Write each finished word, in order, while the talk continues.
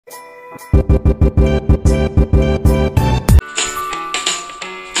Welcome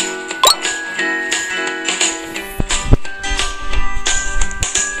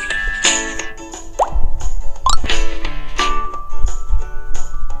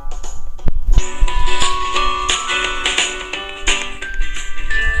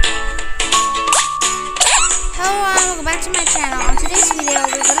back to my channel. On today's video,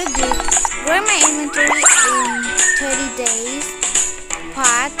 we're gonna do growing my inventory in 30 days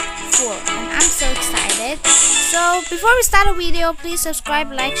part 4, and I'm so excited. So before we start the video, please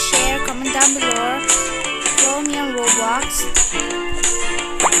subscribe, like, share, comment down below, follow me on Roblox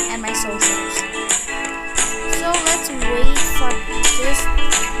and my socials. So let's wait for this.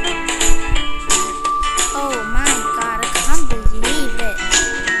 Oh my god, I can't believe it.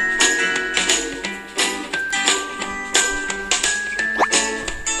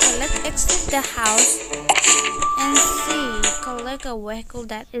 Exit the house and see, collect a vehicle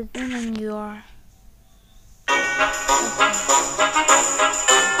that isn't in your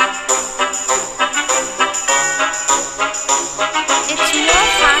it's more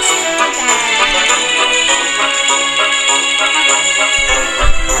faster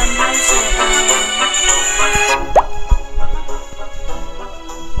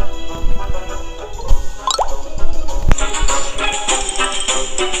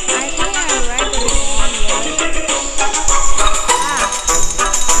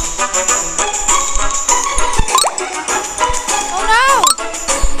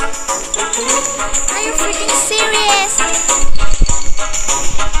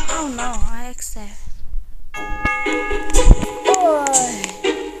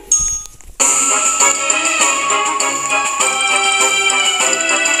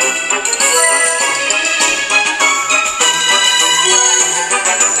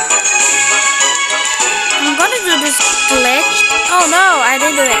glitch. Oh no, I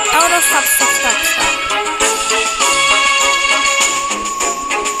didn't do it. Oh no, stop.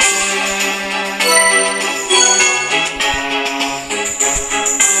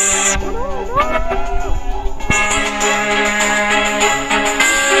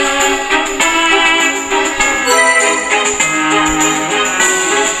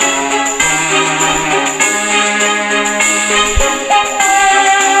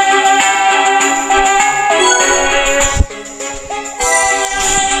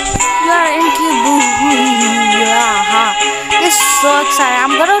 So excited.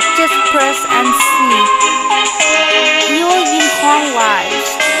 I'm gonna just press and see. You will be home live.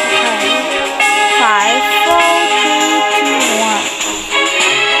 Okay. 5, 4, 3, 2,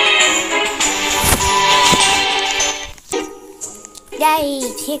 1. Yay!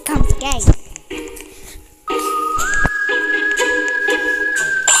 Here comes the game.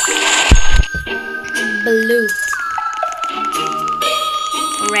 Blue.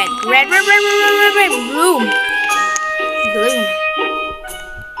 Red. Blue.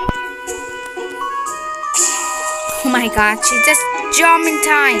 Oh my god, she just jumped in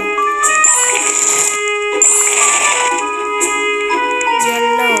time.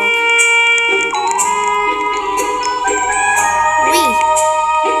 Yellow. Wee.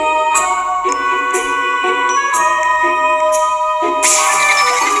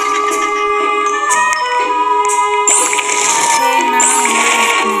 Okay, now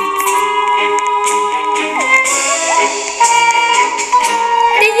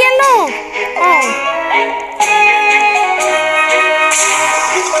the yellow. Oh.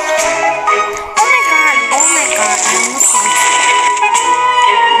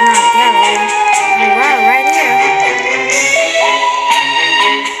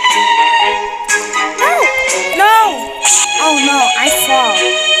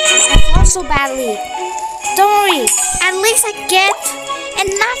 So badly. Don't worry, at least I get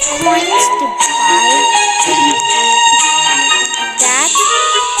enough coins to buy that.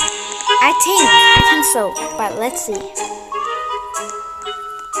 I think so, but let's see.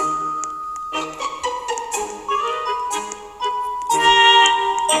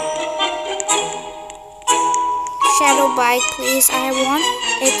 Shadow bike, please. I want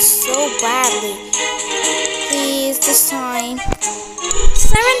it so badly. Please, this time.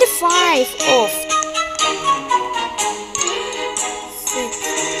 75 off. 6.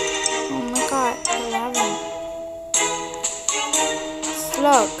 Oh my god, 11.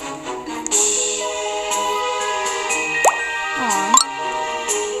 Slug.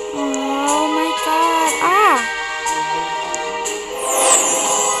 Oh my god.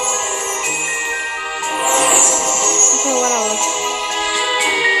 Okay, whatever.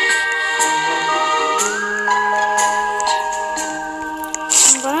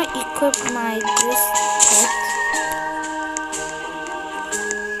 I'm gonna equip my this pet.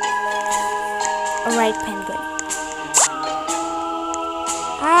 a right penguin.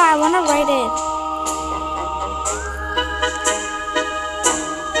 I wanna ride it.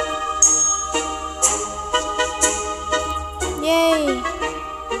 Yay!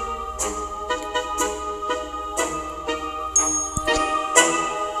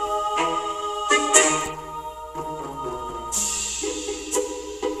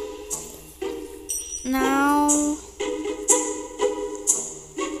 Now,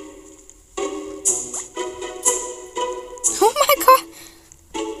 oh my god!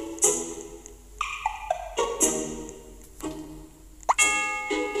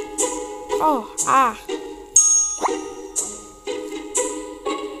 Oh,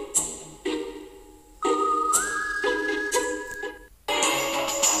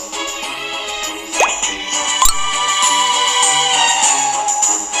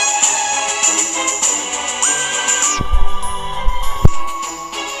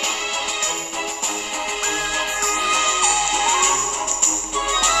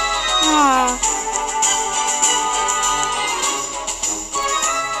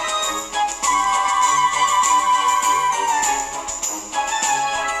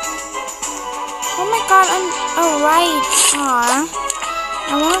 oh my god, I'm alright.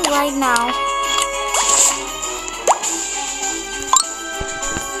 I want to ride now.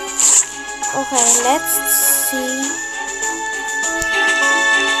 Okay, let's see.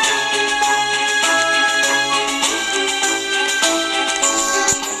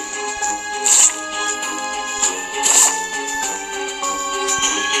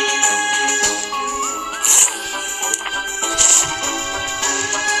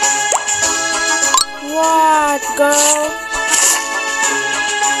 What, girl?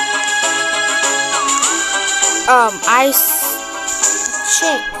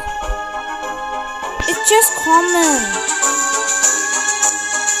 Chick. It's just common.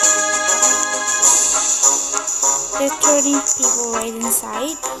 There's 30 people right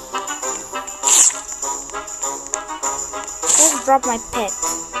inside. Let's drop my pet.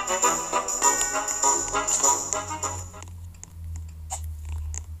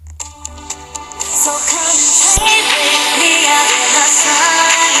 So come and play with me out in the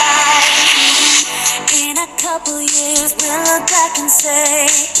sunlight. In a couple years we'll look back and say,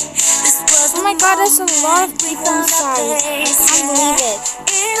 this was oh my god, there's a lot of people inside. I can't believe it.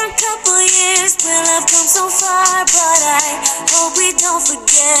 In a couple years we'll have come so far, but I hope we don't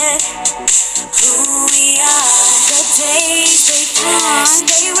forget who we are. The days they flash,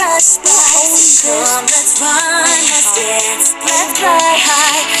 they rush by. Come, let's run, let's dance, let's fly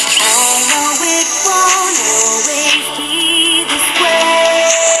high. I know it won't always be this way.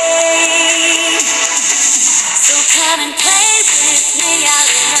 So come and play with me out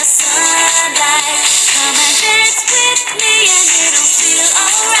in the sunlight. Come and dance with me and it'll feel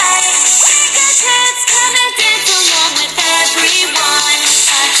alright. Take a chance, come and dance along with everyone.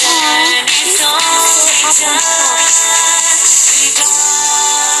 Our journey's only just begun.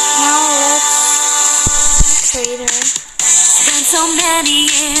 Now let's trade her. Spent so many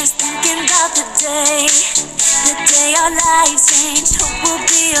years thinking about the day our lives changed. Hope we'll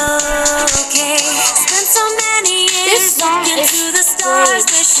be okay. Spent so many years looking to the stars,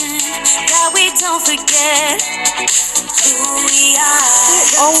 wishing that we don't forget who we are.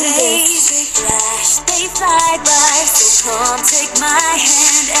 The days they flash, they fly by. So come take my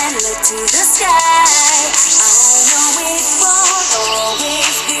hand and look to the sky. I know it won't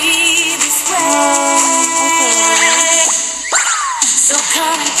always be this way. So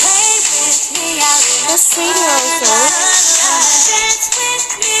come and play with me out in the sunlight. Dance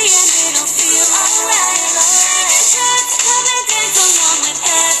with me and it'll feel alright. Just come and dance along with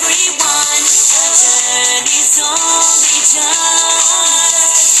everyone. The journey's only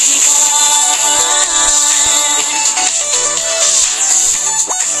just begun.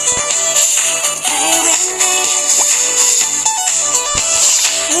 Play with me.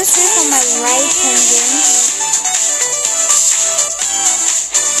 This is on my right penguin.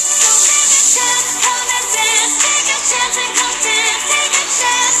 Come and dance, take a chance and come dance, take a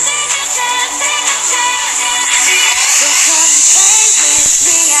chance, take a chance.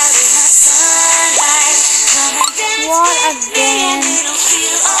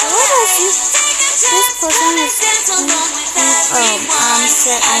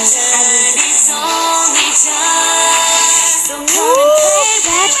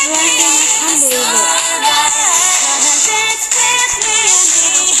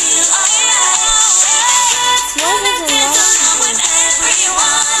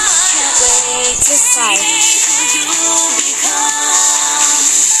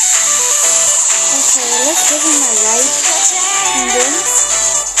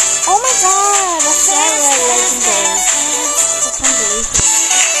 So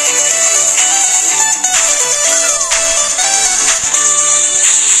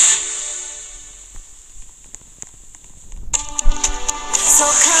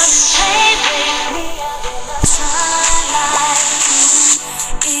come and play with me under the sunlight.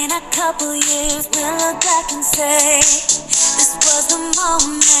 In a couple years, we'll look back and say, this was the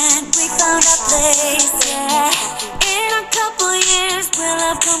moment we found our place. Yeah. In a couple years, we'll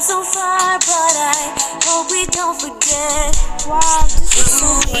have come so far, but I hope we don't forget. Wow, this is so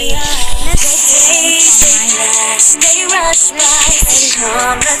great. They rush by.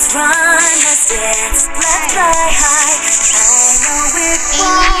 Come, let's run, let's dance, let's fly high. I know it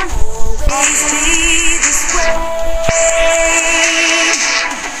won't always be this way.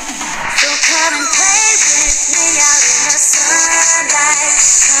 So come and play with me out in the sunlight.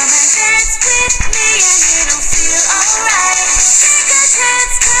 Come and dance with me and it'll feel alright. Take a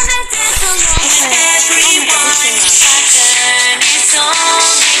chance, come and dance along with everyone. Our journey's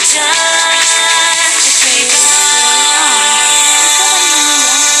only just begun.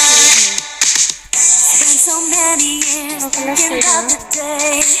 Spent so many years thinking about the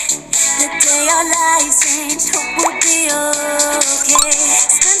day our lives changed. Hope we'll be okay.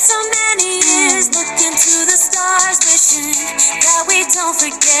 Spent so many years looking to the stars, wishing that we don't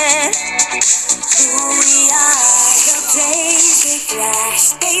forget who we are. The days they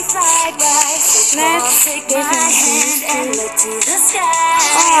flash, they fly by. So come take my hand and look to the sky.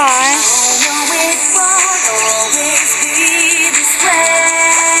 I know it won't always be this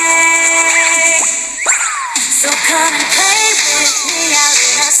way. So come and play with me out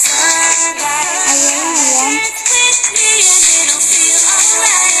in the sunlight. I really want. Dance with me and it'll feel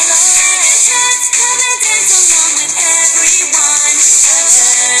alright. Just come and dance along with everyone. Our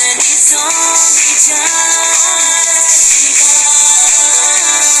journey's only just begun.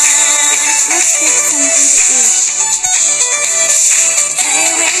 Let's get something to eat. Play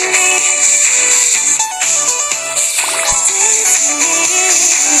with me. Dance with me.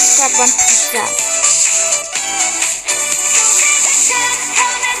 Let's grab one pizza.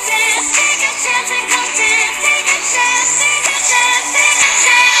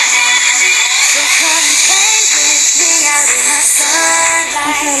 So come and play with me out in the sunlight.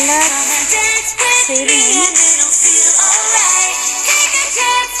 Come and dance with me and it'll feel alright.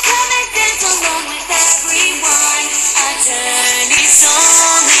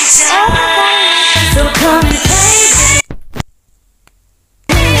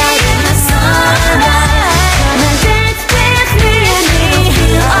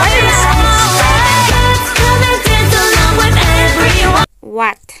 Come and dance along with everyone.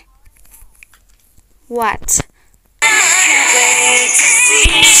 What? What? Can't wait to see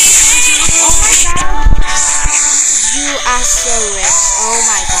you. Oh my god. You are so rich. Oh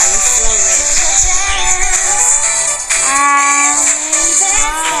my god, you're so rich.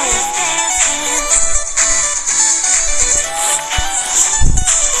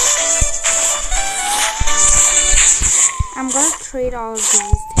 I'm gonna trade all of these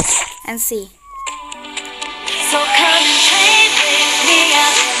and see. So come and play with me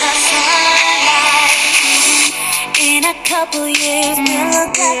out in the sunlight. In a couple years, we'll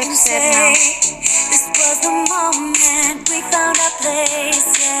look back and say, this was the moment we found our place.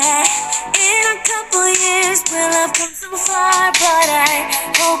 Yeah. In a couple years, we'll have come so far, but I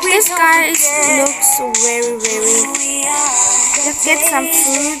hope we This don't guy forget looks very who we are. Let's get some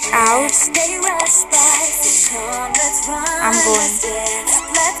food out. They rush by, so come, let's run, I'm going. let's dance,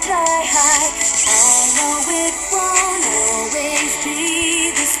 let's fly high. I know it won't always be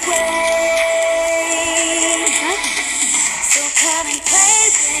this way. So come and play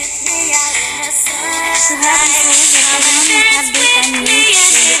with me out in the sunlight. To have food, if I don't have this, I need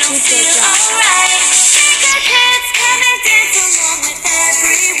to put the job. Alright, take a chance, come and dance along with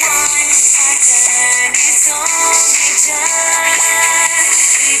everyone. Our journey's only just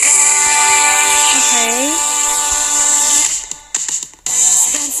begun. Okay.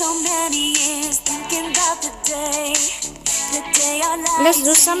 Spent so many years thinking about the day our lives Let's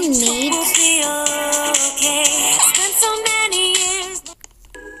do some changed. meat. We'll be okay. Spent so many years.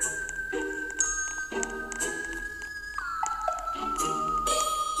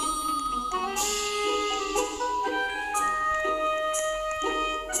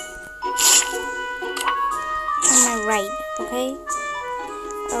 On my right, okay?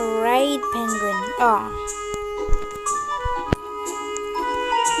 A right penguin. Oh.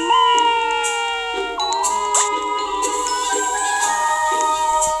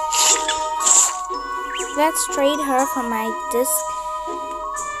 Let's trade her for this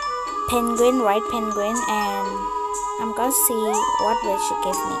penguin, right penguin, and I'm gonna see what will she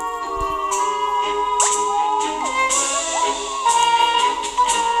give me.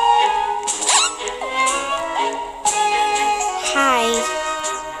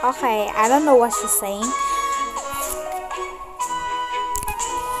 Okay, I don't know what she's saying.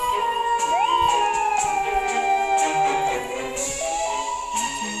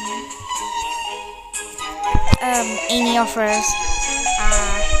 Any of hers.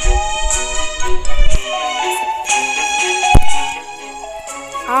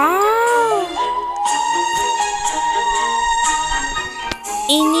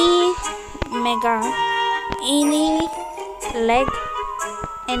 Any mega, any leg,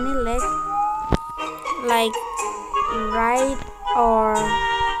 like ride or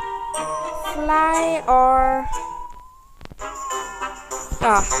fly or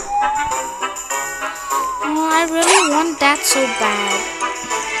oh, I really want that so bad.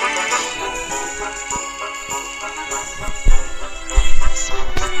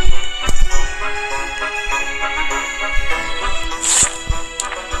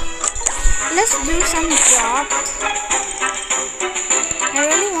 Let's do some job. I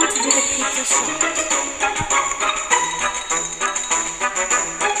really want to do the pizza shop.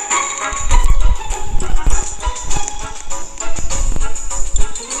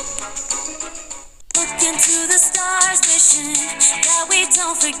 Look into the stars, wishing that we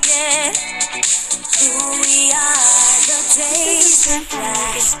don't forget who we are. The days that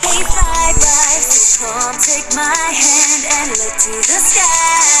flash, they fly by. So come take my hand and look to the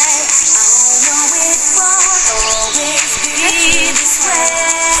sky. I know it won't always be this way.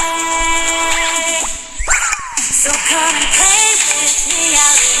 So come and play with me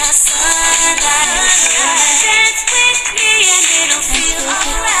out in the sunlight. Come and dance with me and it'll feel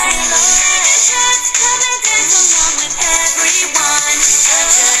alright. Come and dance along with everyone. Our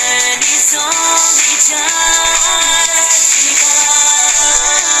journey's only just begun.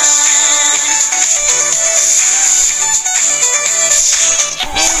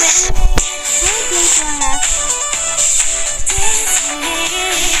 Hey with me, dance with me.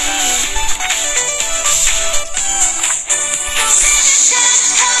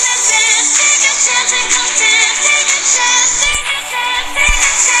 Come and dance, take a chance and come dance. Take a chance, take a chance, take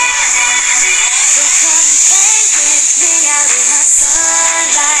a chance. So come and play with me out in the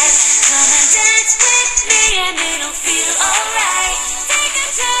sunlight. Come and dance with me and it'll feel alright. Take a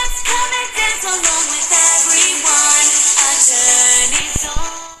chance, come and dance along with everyone. Our journey's on.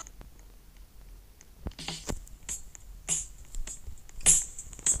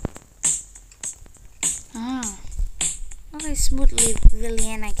 Okay, smoothly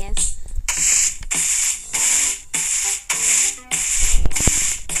villain, I guess.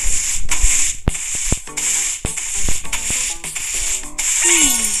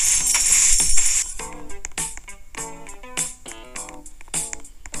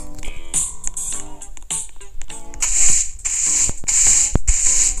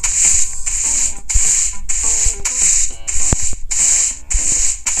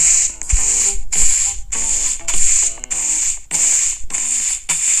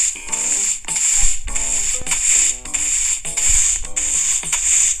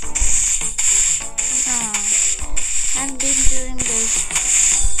 I've been doing this.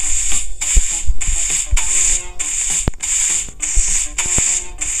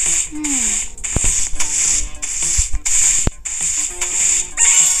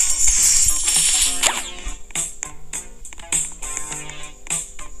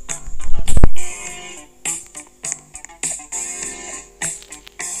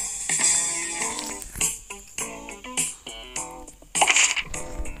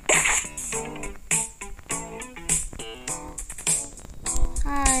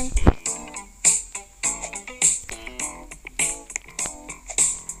 Hi.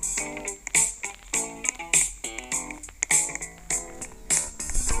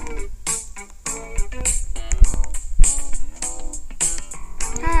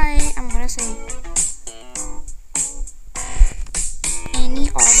 Hi, I'm gonna say any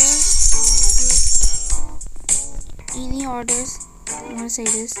orders. I'm gonna say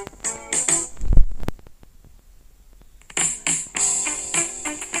this.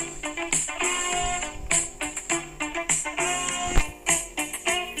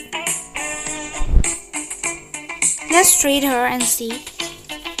 Let's trade her and see.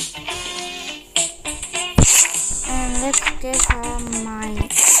 And let's get her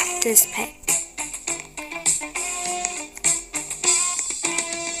this pet.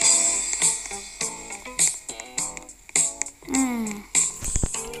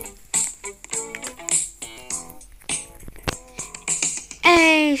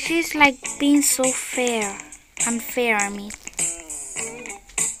 Hey, she's like being so unfair, I mean.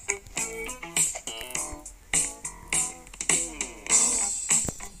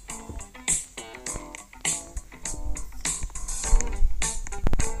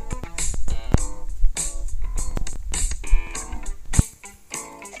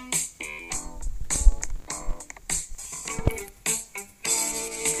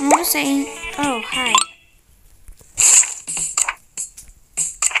 saying, oh, hi.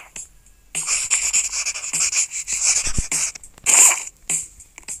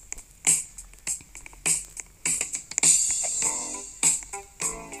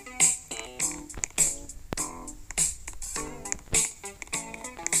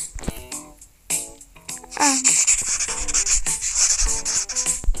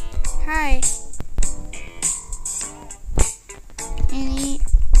 Hi. Any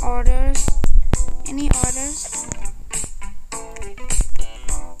orders? Any orders?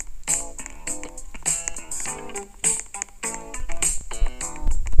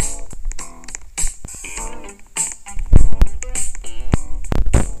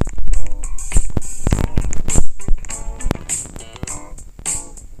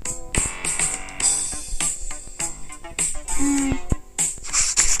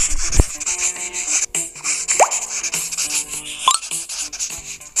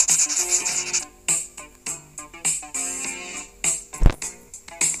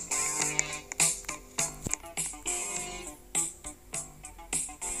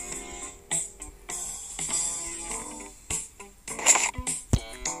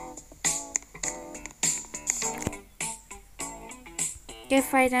 Get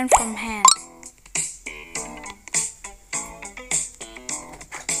frightened from hand.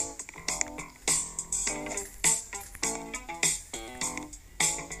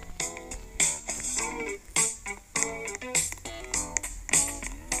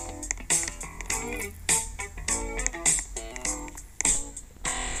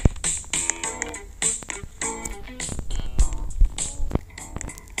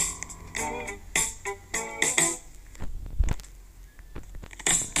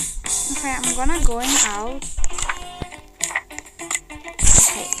 Okay, I'm gonna going out.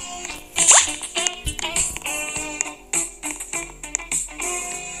 Okay.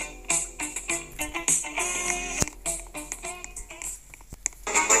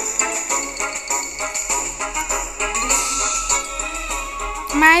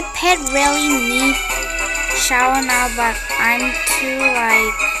 My pet really needs shower now, but I'm too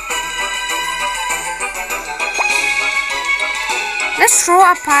Let's throw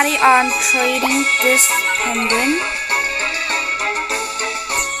a party on trading this penguin.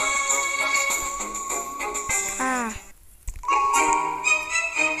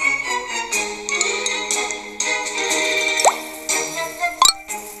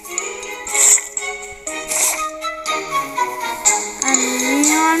 A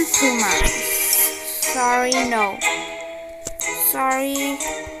neon puma. Sorry, no. Sorry,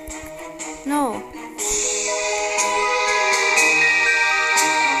 no.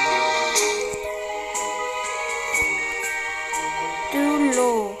 Too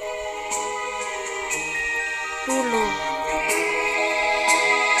low. Too low.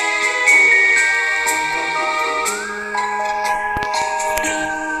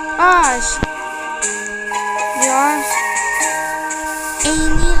 Gosh. Yours.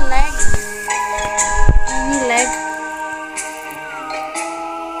 Any leg. Any leg.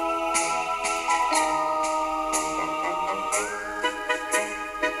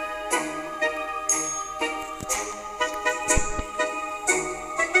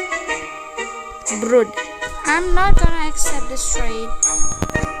 Brood. I'm not gonna accept this trade.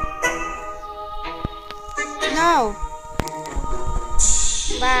 No.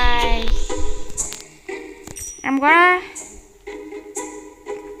 Bye. I'm gonna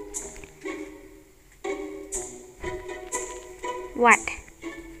what?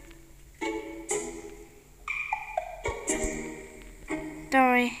 Don't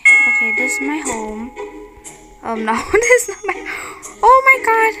worry. Okay, this is my home. Oh no, this is not my. Oh my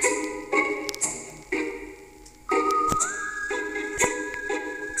god.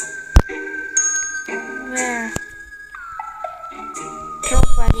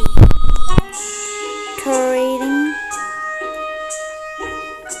 Nobody. Trading.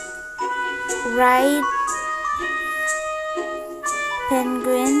 Right.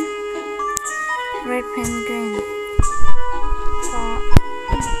 Penguin. Red penguin. For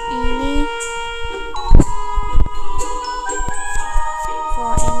any.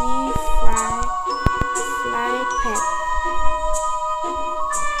 For any fly pet.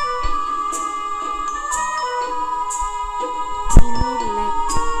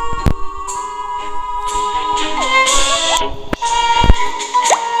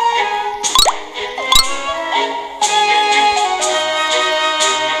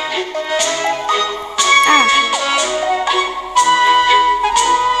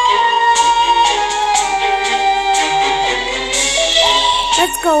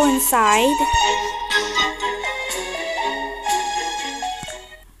 Let's go inside.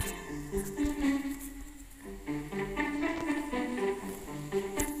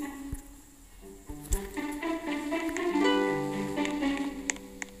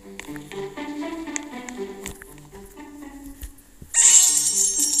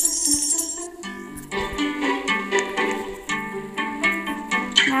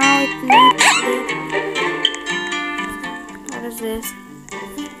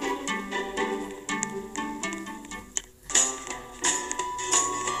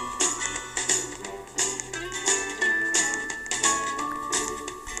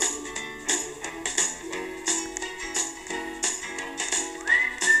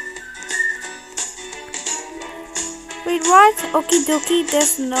 Wait, what? Okie dokie,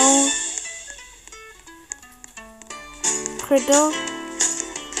 there's no Criddle.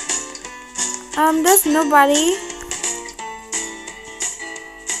 There's nobody.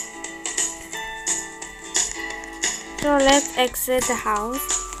 So let's exit the house.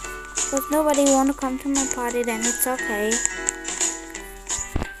 If nobody want to come to my party, then it's okay.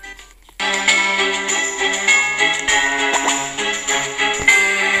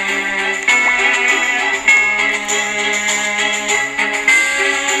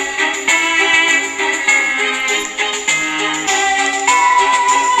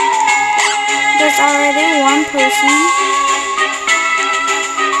 There's already one person.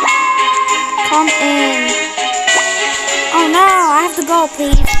 Come in. Oh no, I have to go,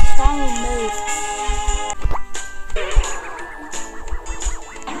 please. Don't move.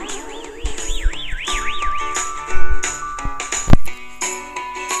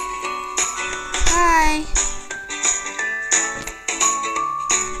 Hi.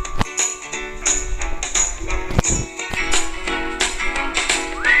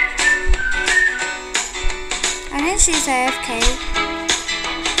 I think she's AFK.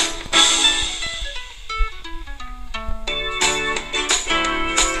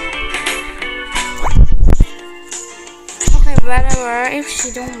 Whatever, if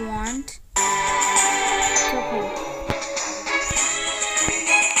she don't want. Okay.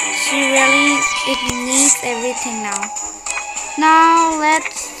 She really, it needs everything now. Now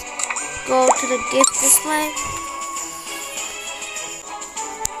let's go to the gift display.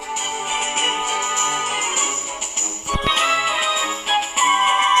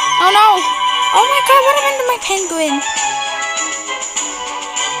 Oh no! Oh my god, what happened to my penguin?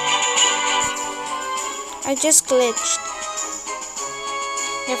 I just glitched.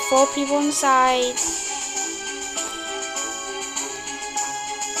 There are 4 people inside.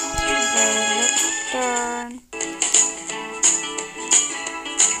 Okay, let's turn.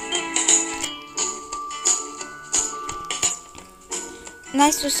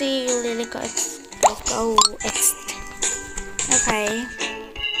 Nice to see you, Lily. Let's go exit. Okay.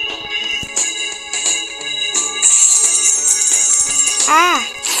 Ah!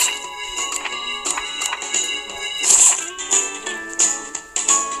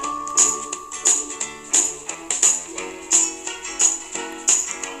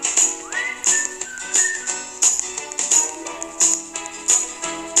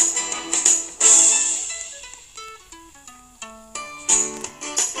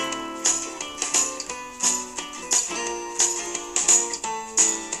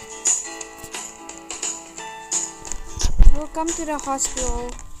 Welcome to the hospital.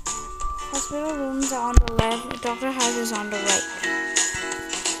 Hospital rooms are on the left, the doctor house is on the right.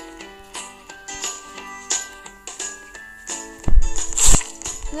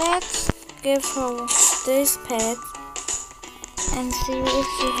 Let's give her this pet and see if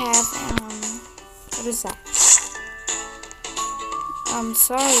she has what is that? I'm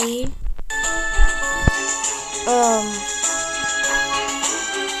sorry.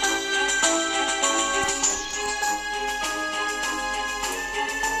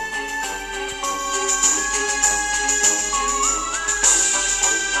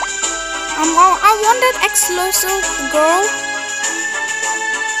 I want that exclusive girl.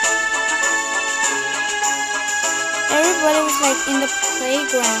 Everybody was like in the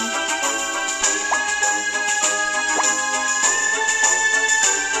playground.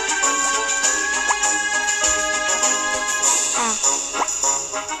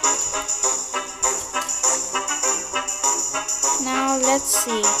 Now let's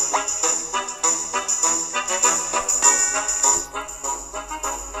see.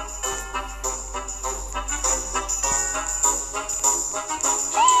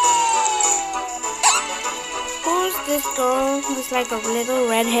 This girl who's like a little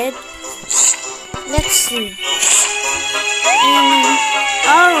redhead. Let's see.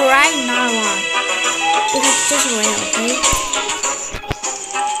 Alright, now it is just wait, okay?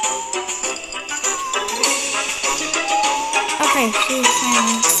 Okay, she's trying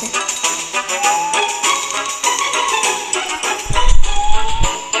to exit.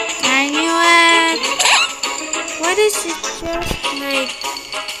 I knew it! What is it just like?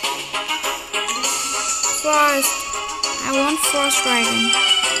 Frost. I want Frost Dragon.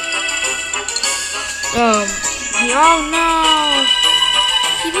 Oh no!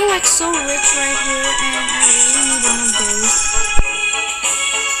 People like so rich right here, and I really need one of those.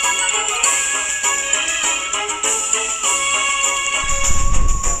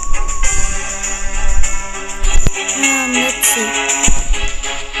 Let's see.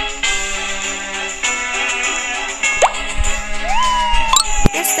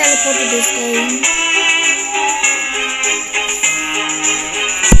 Let's teleport to this game.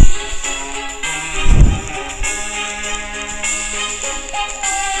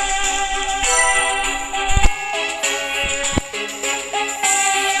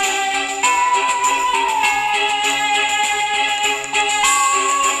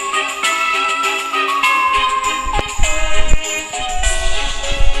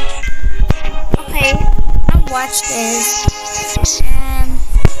 watch this. And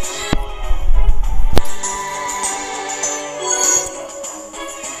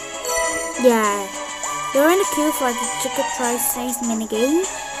yeah, you're in the queue for the Chicken Try Says minigame.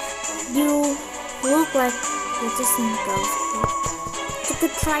 You look like you're just in the ghost. Chicken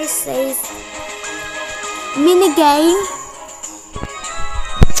Try Says minigame.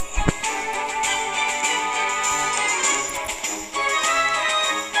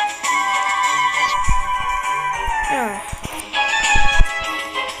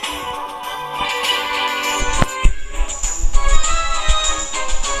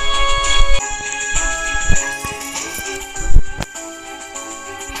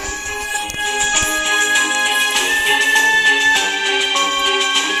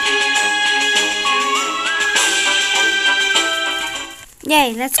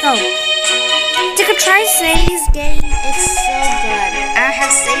 Yay, let's go. Chicken Try Says game is so good. I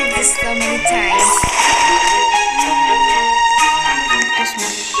have saved this so many times. This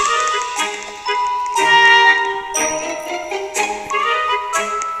one.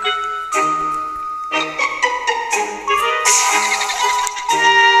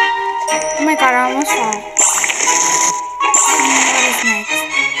 Oh my god, I almost fell. What is next?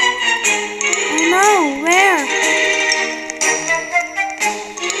 Oh no, where?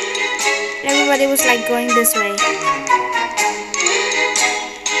 Everybody was like going this way.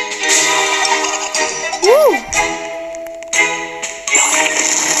 Woo!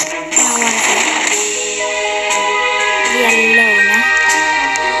 Now what is it? Yellow, nah?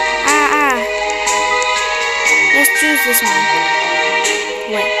 Let's choose this one.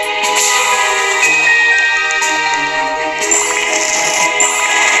 Wait.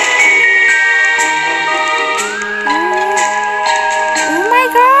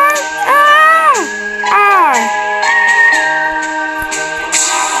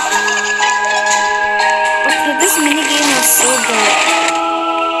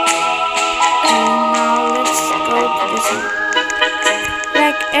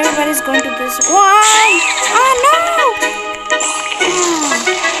 Everybody's going to this one. Oh no!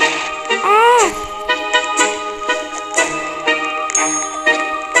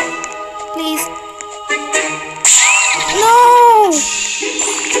 Please. No!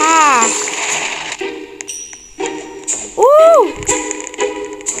 Ooh!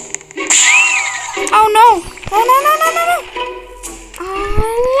 Oh no!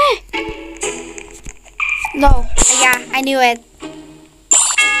 No, yeah, I knew it.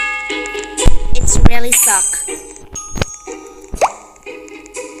 It's really suck.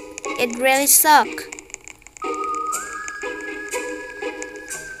 It really suck.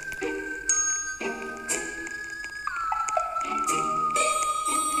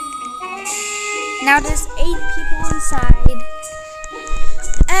 Now there's 8 people inside.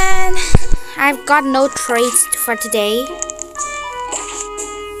 And I've got no traits for today.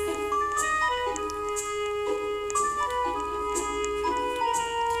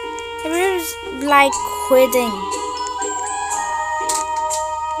 Everyone's like quitting.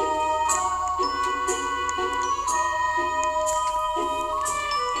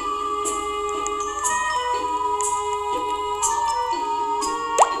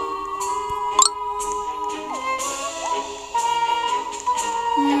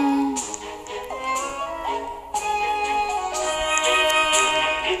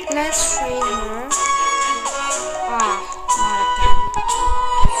 Let's trade her.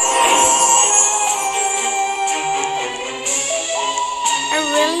 I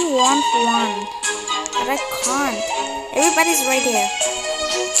really want one, but I can't. Everybody's right here.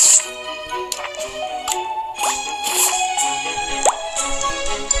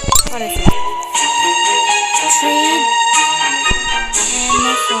 What is it? Trade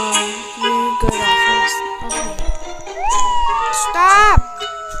and you good offers. Okay. Stop!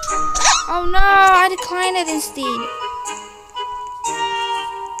 Oh no, I declined it instead.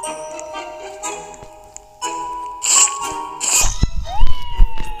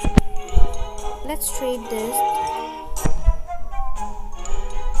 Let's trade this.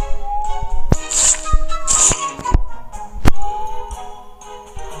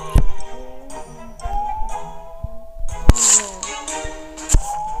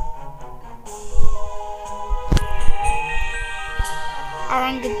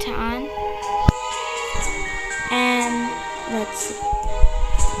 Orangutan. And let's see.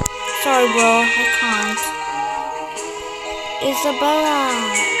 Sorry bro, I can't. Isabella.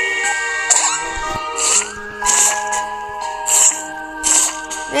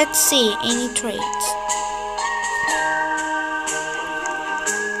 Let's see any traits.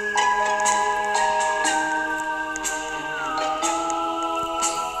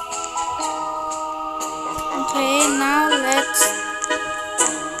 Okay. now let's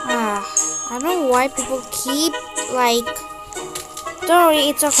I don't know why people keep like, don't worry,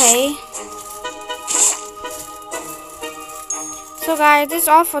 it's okay. So guys, this is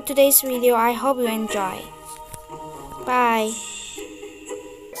all for today's video. I hope you enjoy. Bye.